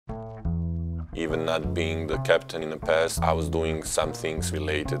Even not being the captain in the past, I was doing some things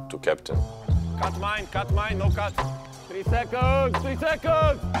related to captain. Cut mine, no cut. 3 seconds, 3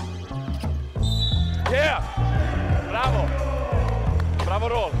 seconds. Yeah, bravo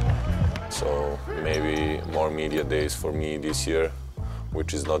roll. So maybe more media days for me this year,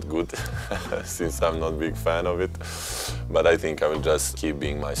 which is not good, since I'm not a big fan of it. But I think I will just keep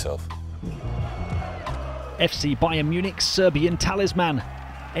being myself. FC Bayern Munich's Serbian talisman.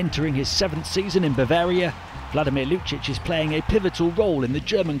 Entering his 7th season in Bavaria, Vladimir Lucic is playing a pivotal role in the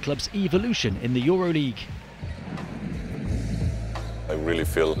German club's evolution in the EuroLeague. I really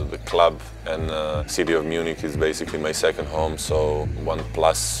feel that the club and city of Munich is basically my second home, so one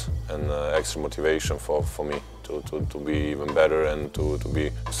plus and extra motivation for me to be even better and to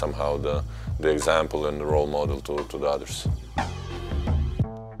be somehow the example and the role model to the others.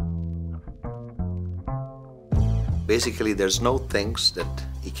 Basically, there's no things that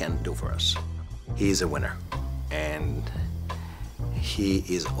he can't do for us. He is a winner, and he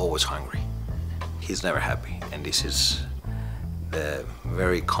is always hungry. He's never happy, and this is the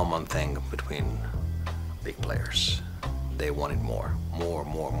very common thing between big players. They wanted more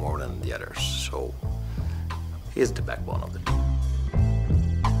than the others. So he's the backbone of the team.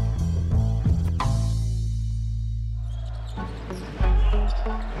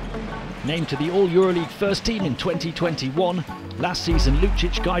 Named to the All-EuroLeague first team in 2021, last season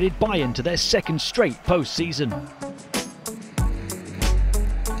Lucic guided Bayern to their 2nd straight post-season.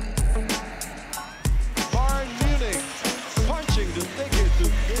 Bayern Munich punching the ticket to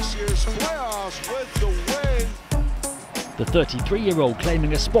this year's playoffs with the win. The 33-year-old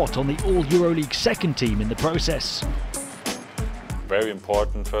claiming a spot on the All-EuroLeague 2nd team in the process. Very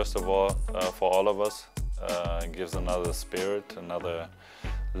important, first of all, for all of us. It gives another spirit, another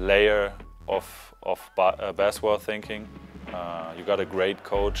layer of basketball thinking. You got a great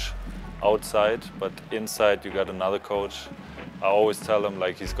coach outside, but inside you got another coach. I always tell him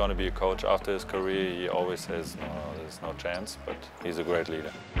like he's going to be a coach after his career. He always says no, there's no chance, but he's a great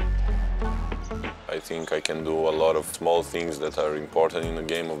leader. I think I can do a lot of small things that are important in the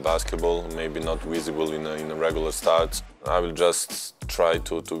game of basketball, maybe not visible in a regular start. I will just try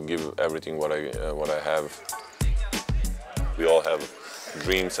to give everything what I have. We all have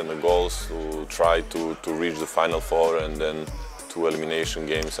dreams and the goals to try to reach the Final Four, and then 2 elimination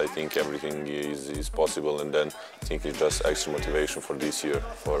games. I think everything is possible, and then I think it's just extra motivation for this year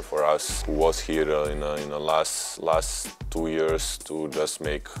for us who was here in the last 2 years to just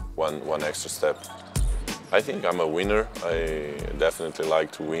make one extra step. I think I'm a winner. I definitely like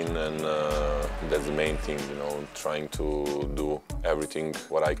to win, and that's the main thing, you know, trying to do everything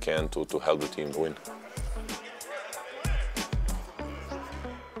what I can to help the team win.